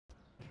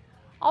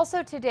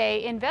Also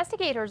today,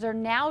 investigators are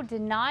now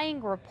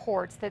denying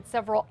reports that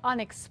several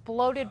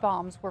unexploded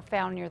bombs were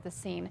found near the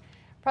scene.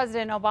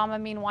 President Obama,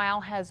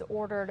 meanwhile, has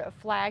ordered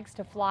flags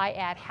to fly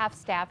at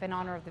half-staff in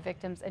honor of the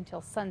victims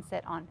until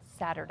sunset on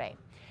Saturday.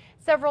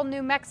 Several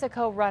New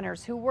Mexico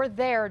runners who were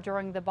there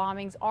during the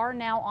bombings are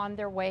now on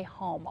their way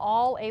home,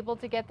 all able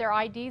to get their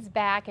IDs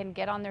back and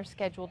get on their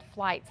scheduled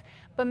flights.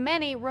 But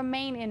many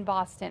remain in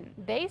Boston.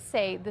 They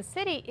say the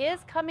city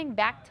is coming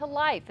back to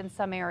life in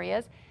some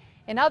areas.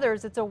 In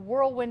others, it's a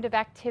whirlwind of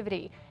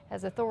activity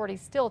as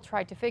authorities still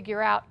try to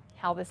figure out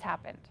how this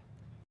happened.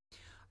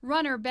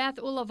 Runner Beth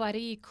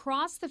Ulavari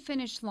crossed the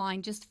finish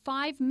line just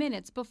 5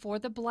 minutes before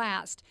the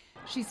blast.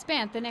 She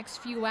spent the next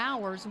few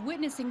hours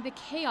witnessing the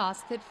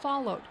chaos that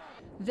followed,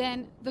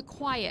 then the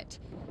quiet.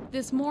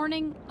 This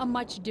morning, a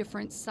much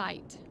different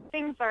sight.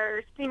 Things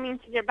are seeming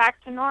to get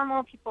back to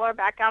normal. People are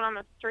back out on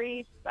the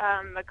streets.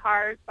 The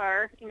cars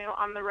are,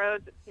 on the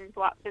roads. It seems a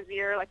lot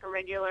busier, like a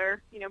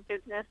regular,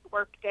 business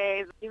work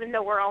day. Even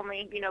though we're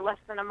only, less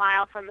than a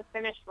mile from the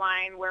finish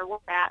line where we're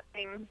at,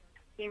 things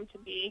seem to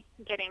be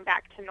getting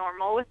back to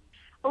normal with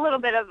a little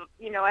bit of,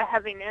 a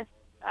heaviness,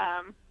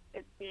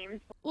 it seems.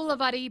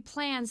 Ulavari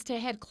plans to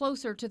head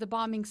closer to the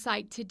bombing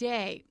site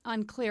today.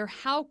 Unclear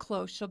how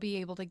close she'll be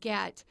able to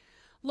get.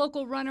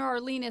 Local runner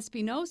Arlene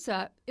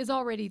Espinosa is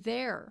already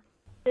there.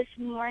 This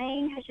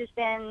morning has just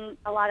been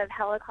a lot of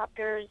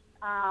helicopters,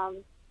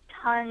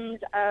 tons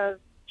of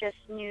just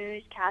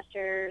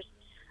newscasters,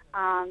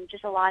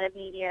 just a lot of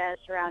media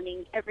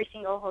surrounding every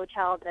single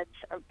hotel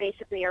that's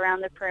basically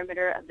around the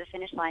perimeter of the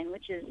finish line,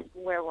 which is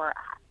where we're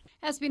at.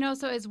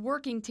 Espinosa is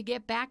working to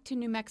get back to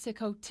New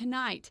Mexico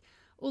tonight.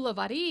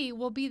 Ulavari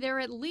will be there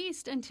at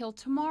least until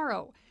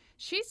tomorrow.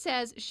 She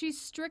says she's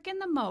stricken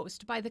the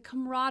most by the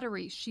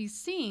camaraderie she's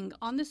seeing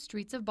on the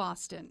streets of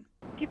Boston.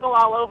 People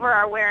all over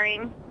are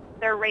wearing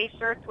their race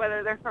shirts,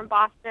 whether they're from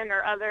Boston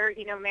or other,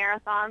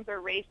 marathons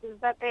or races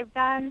that they've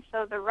done.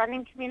 So the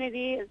running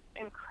community is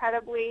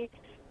incredibly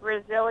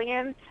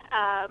resilient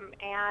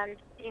and,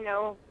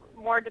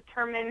 more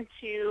determined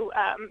to,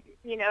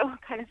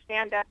 kind of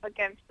stand up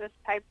against this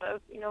type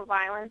of,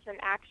 violence and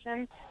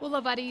action.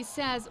 Ulavari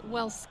says,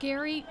 while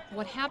scary,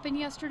 what happened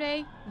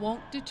yesterday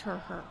won't deter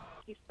her.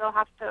 You still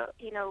have to,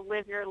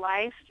 live your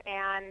life,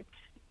 and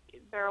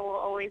there will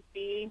always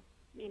be,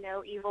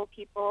 evil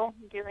people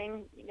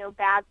doing,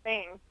 bad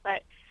things.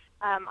 But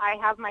I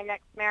have my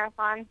next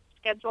marathon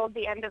scheduled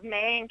the end of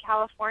May in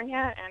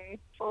California and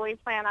fully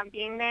plan on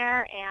being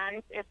there.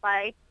 And if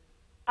I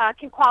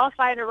can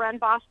qualify to run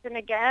Boston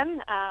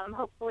again,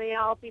 hopefully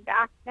I'll be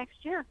back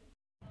next year.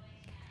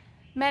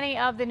 Many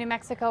of the New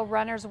Mexico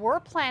runners were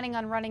planning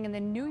on running in the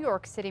New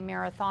York City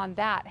Marathon.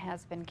 That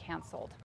has been canceled.